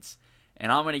points.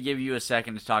 And I'm going to give you a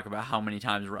second to talk about how many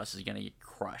times Russ is going to get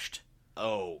crushed.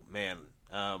 Oh, man.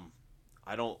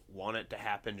 I don't want it to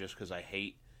happen just because I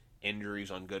hate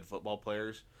injuries on good football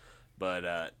players.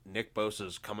 But Nick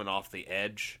Bosa's coming off the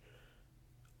edge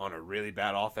on a really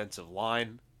bad offensive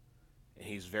line. And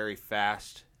he's very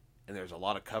fast. And there's a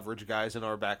lot of coverage guys in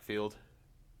our backfield.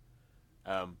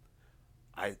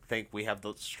 I think we have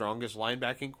the strongest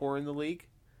linebacking core in the league.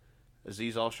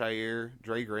 Azeez Al-Shaair,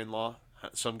 Dre Greenlaw,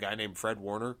 some guy named Fred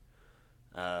Warner,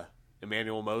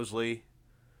 Emmanuel Mosley,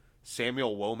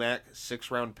 Samuel Womack,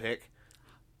 6th-round pick.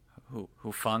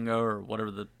 Hufanga or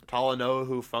whatever the... Talanoa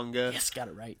Hufanga. Yes, got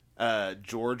it right.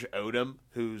 George Odom,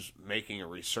 who's making a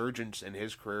resurgence in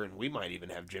his career, and we might even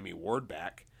have Jimmy Ward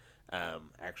back.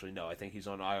 Actually, no, I think he's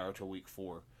on IR till week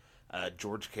 4.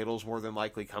 George Kittle's more than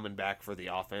likely coming back for the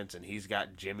offense, and he's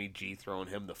got Jimmy G throwing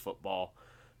him the football.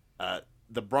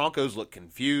 The Broncos look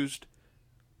confused.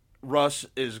 Russ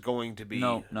is going to be...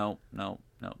 No.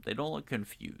 They don't look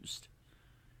confused.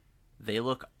 They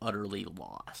look utterly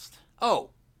lost.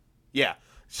 Oh, yeah.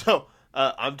 So,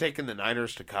 I'm taking the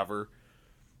Niners to cover.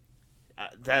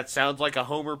 That sounds like a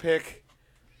homer pick.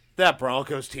 That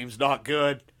Broncos team's not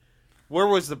good. Where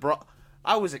was the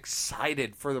I was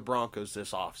excited for the Broncos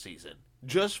this offseason.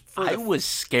 I was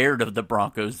scared of the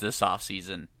Broncos this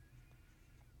offseason.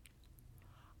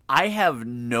 I have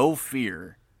no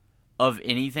fear of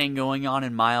anything going on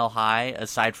in Mile High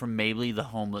aside from maybe the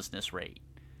homelessness rate.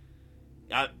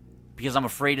 Because I'm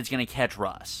afraid it's going to catch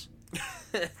Russ.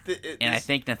 And I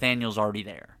think Nathaniel's already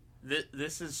there.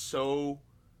 This is so...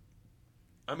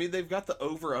 I mean, they've got the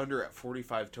over-under at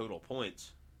 45 total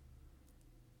points.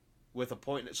 With a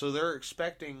point... So they're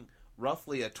expecting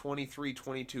roughly a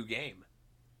 23-22 game.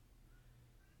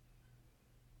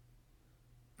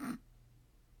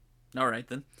 All right,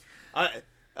 then.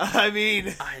 I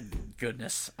mean...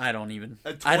 Goodness, I don't even...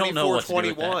 I don't know what to do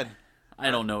with that. I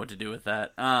don't know what to do with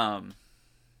that.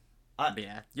 But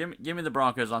yeah, give me the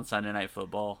Broncos on Sunday Night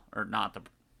Football, or not the.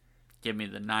 Give me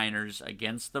the Niners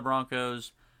against the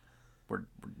Broncos.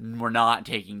 We're not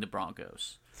taking the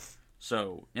Broncos.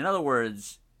 So, in other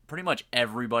words, pretty much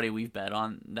everybody we've bet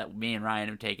on that me and Ryan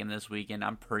have taken this weekend,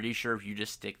 I'm pretty sure if you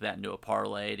just stick that into a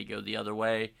parlay to go the other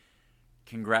way,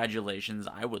 congratulations.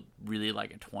 I would really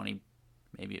like a 20,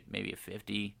 maybe a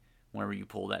 50, whenever you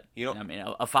pull that. I mean,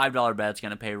 a $5 bet's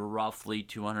going to pay roughly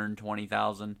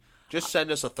 $220,000. Just send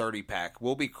us a 30-pack.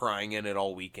 We'll be crying in it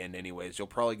all weekend anyways. You'll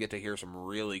probably get to hear some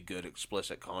really good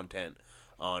explicit content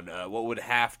on what would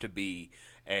have to be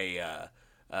an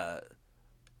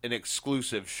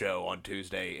exclusive show on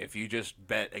Tuesday if you just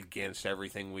bet against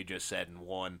everything we just said and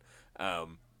won,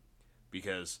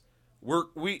 because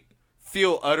we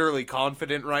feel utterly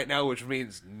confident right now, which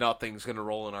means nothing's going to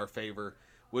roll in our favor,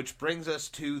 which brings us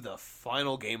to the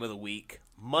final game of the week,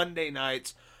 Monday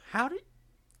nights. How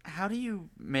do you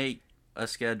make a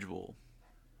schedule,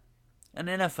 an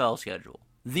NFL schedule,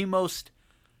 the most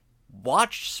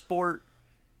watched sport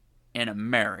in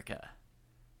America,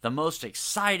 the most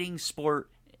exciting sport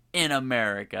in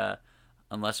America,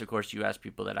 unless, of course, you ask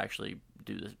people that actually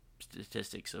do the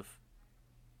statistics of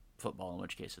football, in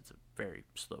which case it's a very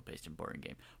slow-paced and boring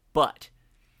game. But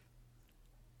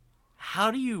how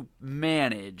do you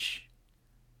manage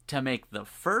to make the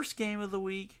first game of the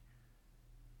week,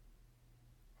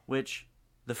 which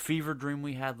the fever dream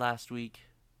we had last week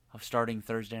of starting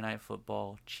Thursday Night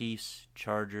Football, Chiefs,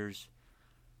 Chargers,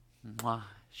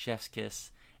 chef's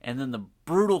kiss, and then the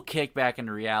brutal kick back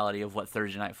into reality of what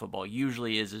Thursday Night Football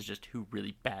usually is just two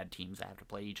really bad teams that have to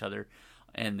play each other,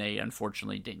 and they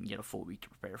unfortunately didn't get a full week to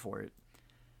prepare for it.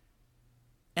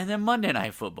 And then Monday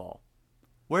Night Football,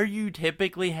 where you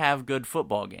typically have good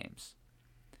football games.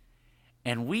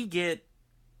 And we get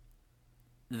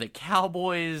the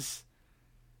Cowboys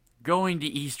going to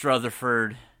East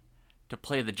Rutherford to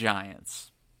play the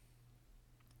Giants.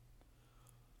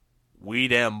 We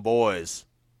them boys.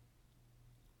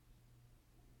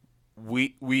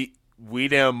 We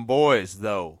them boys,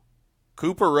 though.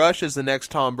 Cooper Rush is the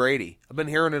next Tom Brady. I've been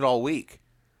hearing it all week.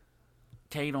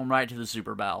 Taking them right to the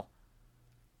Super Bowl.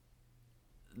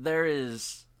 There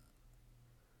is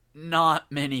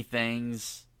not many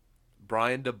things.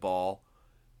 Brian DeBall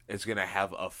is going to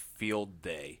have a field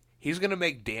day. He's going to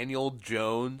make Daniel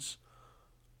Jones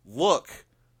look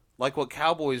like what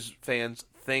Cowboys fans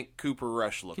think Cooper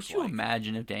Rush looks like. Could you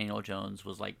imagine if Daniel Jones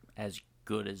was like as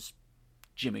good as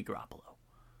Jimmy Garoppolo?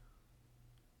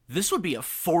 This would be a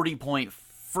 40-point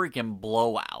freaking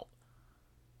blowout.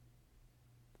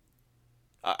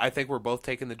 I think we're both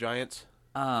taking the Giants.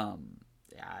 I've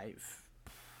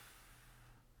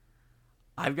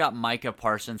got Micah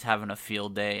Parsons having a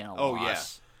field day and a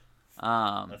loss.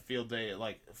 Yeah. A field day at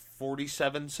like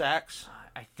 47 sacks.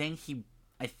 I think he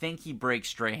breaks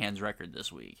Strahan's record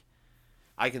this week.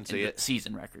 I can see it.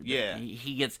 Season record. Yeah.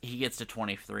 He gets to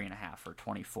 23.5 or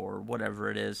 24 or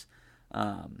whatever it is.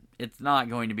 It's not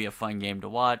going to be a fun game to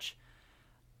watch.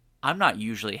 I'm not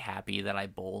usually happy that I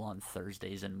bowl on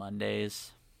Thursdays and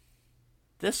Mondays.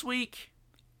 This week,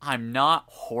 I'm not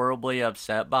horribly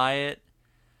upset by it.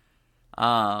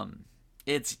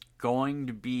 It's going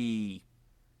to be...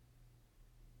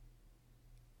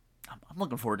 I'm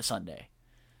looking forward to Sunday.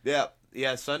 Yeah,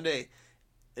 Sunday,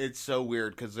 it's so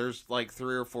weird because there's like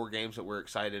 3 or 4 games that we're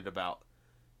excited about.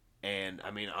 And,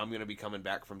 I mean, I'm going to be coming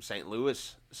back from St.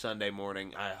 Louis Sunday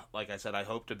morning. Like I said, I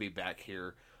hope to be back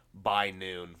here by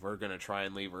noon. We're going to try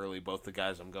and leave early. Both the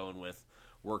guys I'm going with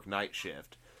work night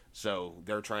shift. So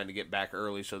they're trying to get back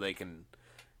early so they can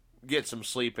get some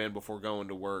sleep in before going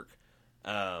to work.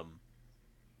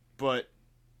 But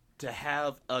to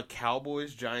have a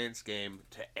Cowboys-Giants game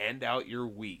to end out your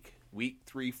week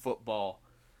 3 football,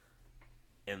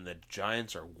 and the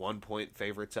Giants are 1-point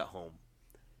favorites at home.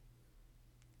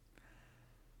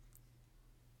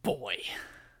 Boy.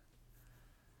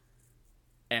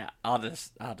 Yeah, I'll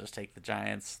just take the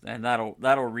Giants, and that'll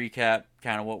recap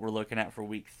kind of what we're looking at for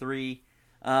week 3.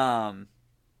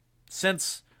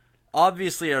 Since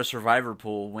obviously our survivor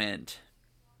pool went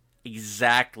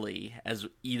exactly as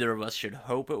either of us should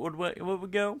hope it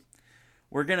would go,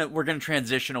 we're gonna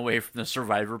transition away from the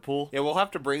survivor pool. Yeah, we'll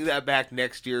have to bring that back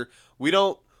next year. We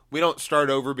don't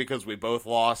start over because we both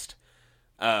lost.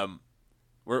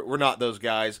 We're not those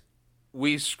guys.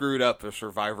 We screwed up the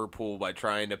survivor pool by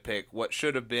trying to pick what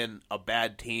should have been a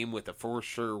bad team with a for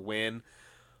sure win.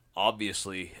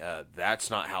 Obviously, that's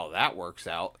not how that works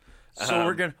out.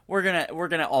 So we're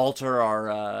gonna alter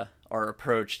our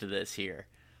approach to this here,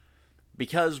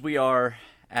 because we are,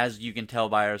 as you can tell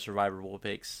by our survivor pool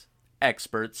picks,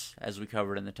 experts, as we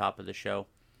covered in the top of the show.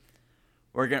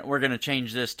 we're gonna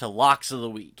change this to locks of the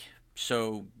week.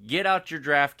 So get out your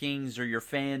DraftKings or your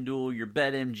FanDuel, your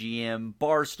BetMGM,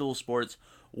 Barstool Sports,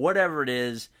 whatever it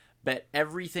is. Bet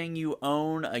everything you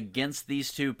own against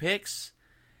these two picks,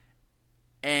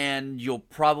 and you'll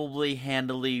probably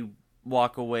handily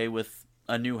walk away with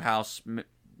a new house,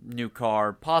 new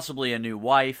car, possibly a new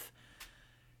wife.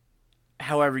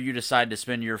 However you decide to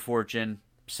spend your fortune,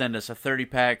 send us a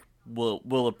 30-pack.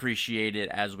 We'll appreciate it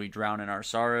as we drown in our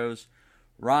sorrows.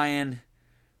 Ryan,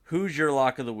 who's your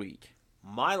lock of the week?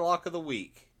 My lock of the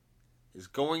week is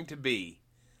going to be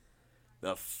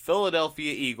the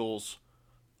Philadelphia Eagles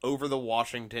over the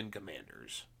Washington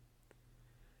Commanders.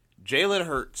 Jalen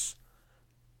Hurts,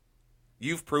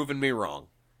 you've proven me wrong.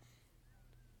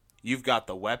 You've got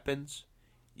the weapons,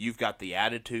 you've got the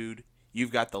attitude, you've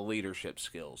got the leadership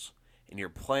skills, and you're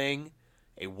playing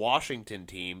a Washington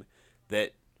team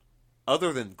that,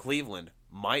 other than Cleveland,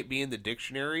 might be in the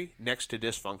dictionary next to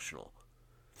dysfunctional.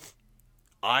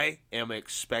 I am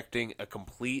expecting a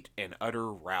complete and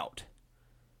utter rout.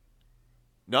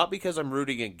 Not because I'm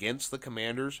rooting against the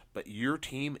Commanders, but your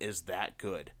team is that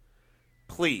good.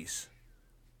 Please.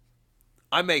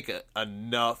 I make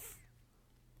enough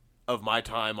of my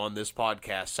time on this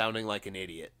podcast sounding like an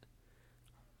idiot.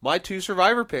 My 2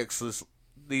 Survivor picks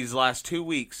these last 2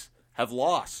 weeks have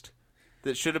lost.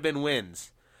 That should have been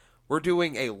wins. We're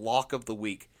doing a lock of the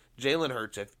week. Jalen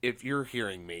Hurts, if you're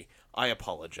hearing me, I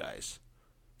apologize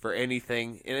for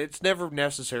anything, and it's never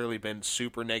necessarily been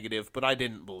super negative, but I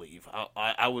didn't believe.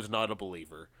 I was not a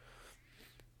believer.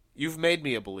 You've made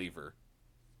me a believer.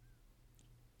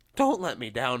 Don't let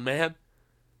me down, man.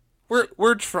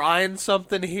 We're trying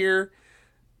something here,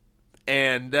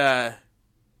 and I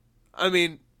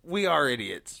mean, we are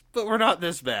idiots, but we're not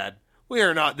this bad. We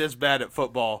are not this bad at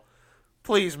football.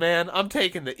 Please, man, I'm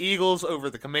taking the Eagles over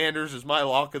the Commanders as my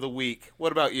lock of the week.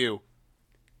 What about you?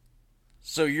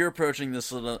 So you're approaching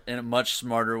this in a much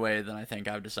smarter way than I think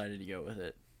I've decided to go with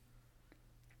it.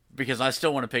 Because I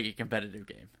still want to pick a competitive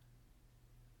game.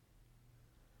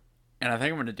 And I think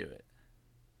I'm going to do it.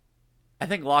 I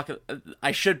think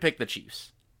I should pick the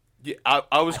Chiefs. Yeah,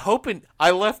 I was hoping I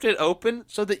left it open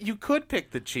so that you could pick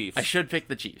the Chiefs. I should pick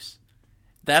the Chiefs.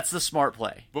 That's the smart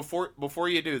play. Before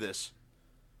you do this,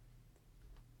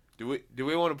 do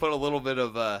we want to put a little bit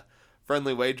of a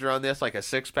friendly wager on this, like a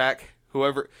 6-pack?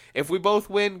 If we both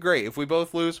win, great. If we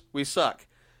both lose, we suck.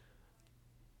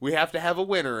 We have to have a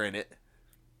winner in it.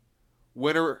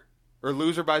 Winner or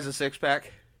loser buys a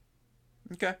 6-pack.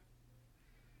 Okay.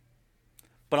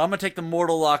 But I'm going to take the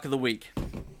mortal lock of the week.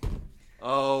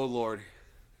 Oh, Lord.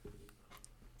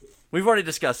 We've already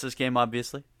discussed this game,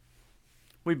 obviously.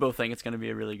 We both think it's going to be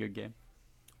a really good game.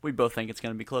 We both think it's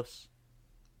going to be close.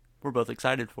 We're both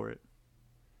excited for it.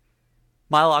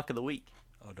 My lock of the week.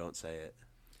 Oh, don't say it.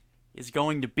 Is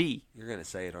going to be... You're going to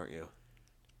say it, aren't you?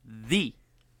 The...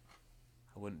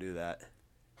 I wouldn't do that.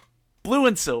 Blue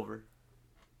and silver.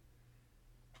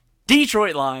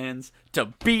 Detroit Lions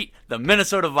to beat the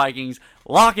Minnesota Vikings.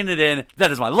 Locking it in.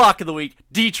 That is my lock of the week.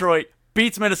 Detroit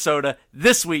beats Minnesota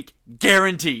this week.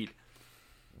 Guaranteed.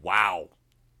 Wow.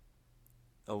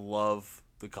 I love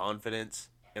the confidence.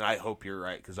 And I hope you're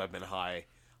right, because I've been high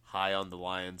on the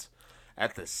Lions.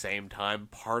 At the same time,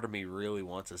 part of me really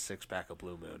wants a 6-pack of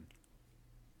Blue Moon.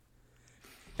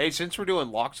 Hey, since we're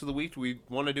doing locks of the week, do we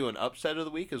want to do an upset of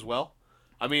the week as well?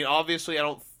 I mean, obviously, I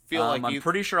don't feel like I'm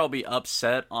pretty sure I'll be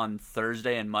upset on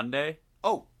Thursday and Monday.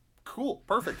 Oh, cool.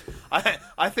 Perfect.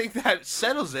 I think that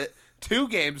settles it. 2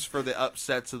 games for the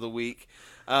upsets of the week.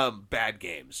 Bad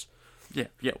games. Yeah.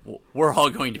 Well, we're all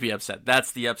going to be upset.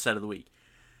 That's the upset of the week.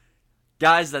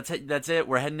 Guys, that's it.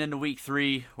 We're heading into week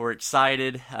 3. We're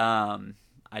excited. I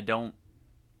don't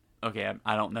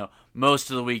know.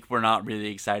 Most of the week we're not really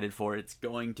excited for. It's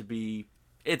going to be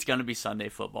Sunday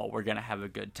football. We're going to have a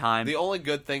good time. The only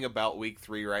good thing about week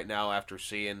 3 right now, after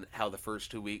seeing how the first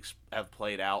 2 weeks have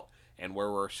played out and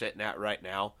where we're sitting at right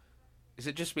now, is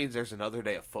it just means there's another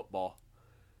day of football.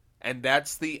 And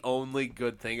that's the only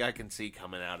good thing I can see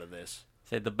coming out of this.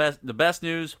 Say the best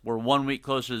news, we're 1 week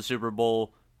closer to the Super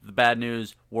Bowl. The bad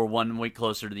news, we're 1 week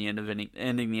closer to the end of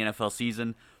ending the NFL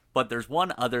season. But there's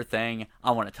one other thing I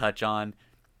want to touch on,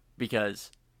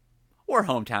 because we're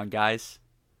hometown guys.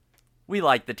 We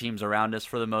like the teams around us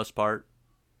for the most part.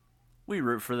 We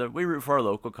root for our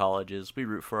local colleges. We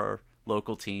root for our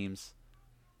local teams.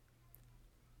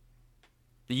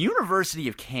 The University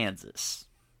of Kansas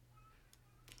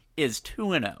is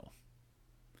 2-0.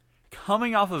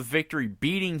 Coming off a victory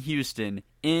beating Houston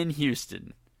in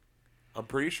Houston. I'm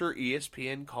pretty sure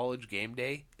ESPN College Game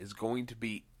Day is going to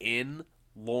be in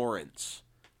Lawrence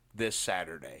this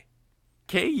Saturday.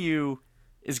 KU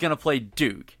is going to play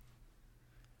Duke.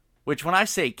 Which, when I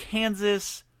say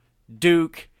Kansas,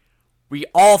 Duke, we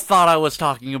all thought I was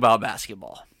talking about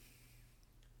basketball.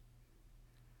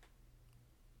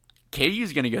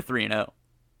 KU's going to go 3-0.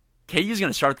 KU's going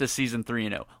to start this season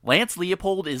 3-0. Lance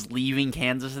Leopold is leaving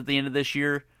Kansas at the end of this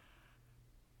year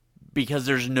because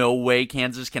there's no way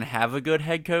Kansas can have a good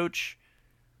head coach.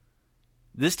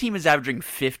 This team is averaging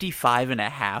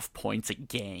 55.5 points a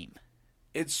game.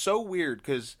 It's so weird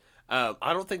because I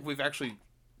don't think we've actually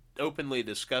openly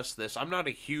discussed this. I'm not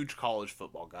a huge college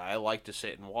football guy. I like to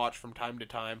sit and watch from time to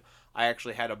time. I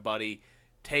actually had a buddy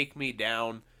take me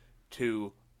down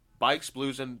to Bikes,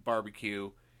 Blues, and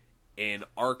Barbecue in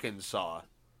Arkansas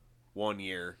one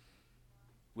year.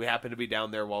 We happened to be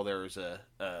down there while there was a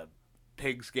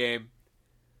Pigs game.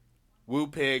 Woo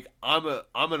Pig. I'm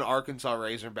an Arkansas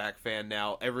Razorback fan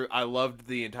now. I loved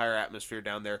the entire atmosphere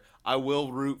down there. I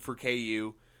will root for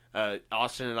KU.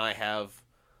 Austin and I have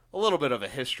a little bit of a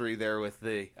history there with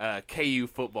the KU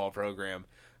football program.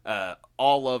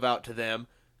 All love out to them.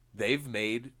 They've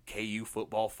made KU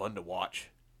football fun to watch.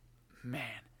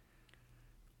 Man.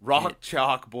 Rock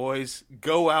chalk, boys.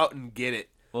 Go out and get it.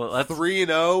 Well,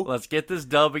 3-0. Let's get this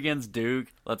dub against Duke.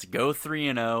 Let's go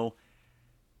 3-0.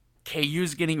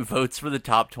 KU's getting votes for the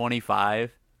top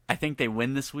 25. I think they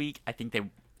win this week. I think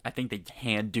they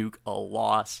hand Duke a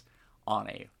loss on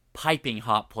a piping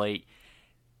hot plate.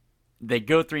 They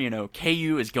go 3-0.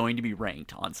 KU is going to be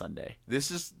ranked on Sunday. This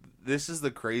is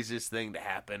the craziest thing to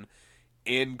happen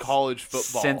in college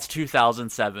football since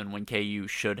 2007, when KU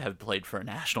should have played for a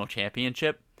national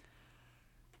championship.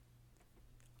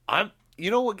 You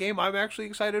know what game I'm actually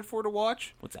excited for to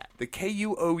watch? What's that? The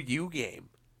KU-OU game.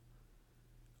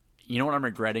 You know what I'm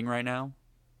regretting right now?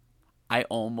 I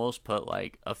almost put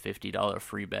like a $50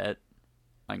 free bet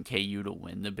on KU to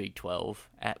win the Big 12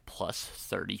 at plus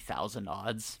 30,000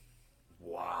 odds.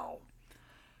 Wow.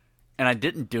 And I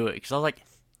didn't do it because I was like,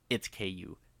 it's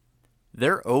KU.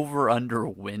 Their over-under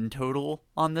win total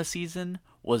on the season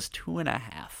was 2.5.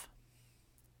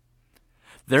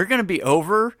 They're going to be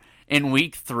over in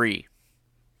week 3.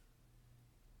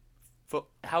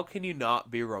 How can you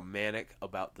not be romantic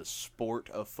about the sport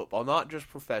of football? Not just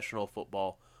professional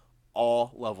football,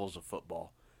 all levels of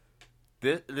football.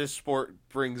 This sport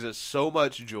brings us so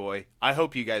much joy. I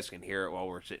hope you guys can hear it while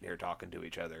we're sitting here talking to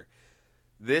each other.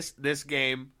 This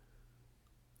game,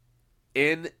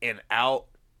 in and out,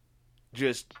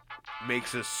 just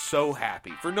makes us so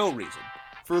happy for no reason.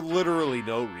 For literally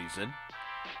no reason.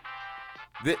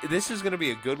 This is going to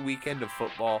be a good weekend of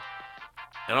football.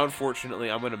 And unfortunately,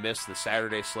 I'm going to miss the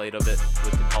Saturday slate of it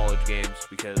with the college games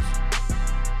because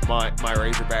my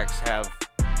Razorbacks have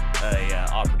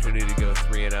a opportunity to go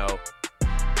 3-0.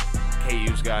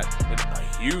 KU's got a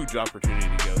huge opportunity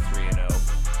to go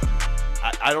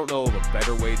 3-0. I don't know of a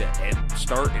better way to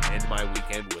start and end my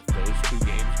weekend with those two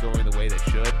games going the way they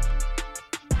should.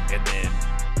 And then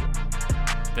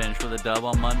finish with a dub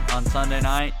on Sunday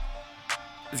night.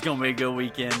 It's going to be a good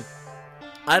weekend.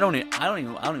 I don't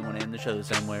even want to end the show the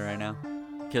same way right now.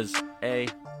 Because, A,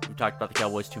 we've talked about the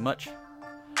Cowboys too much.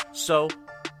 So,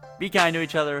 be kind to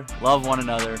each other. Love one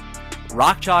another.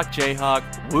 Rock Chalk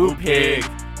Jayhawk. Woo Pig.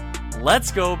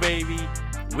 Let's go, baby.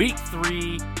 Week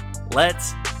 3.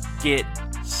 Let's get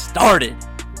started.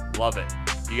 Love it.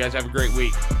 You guys have a great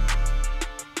week.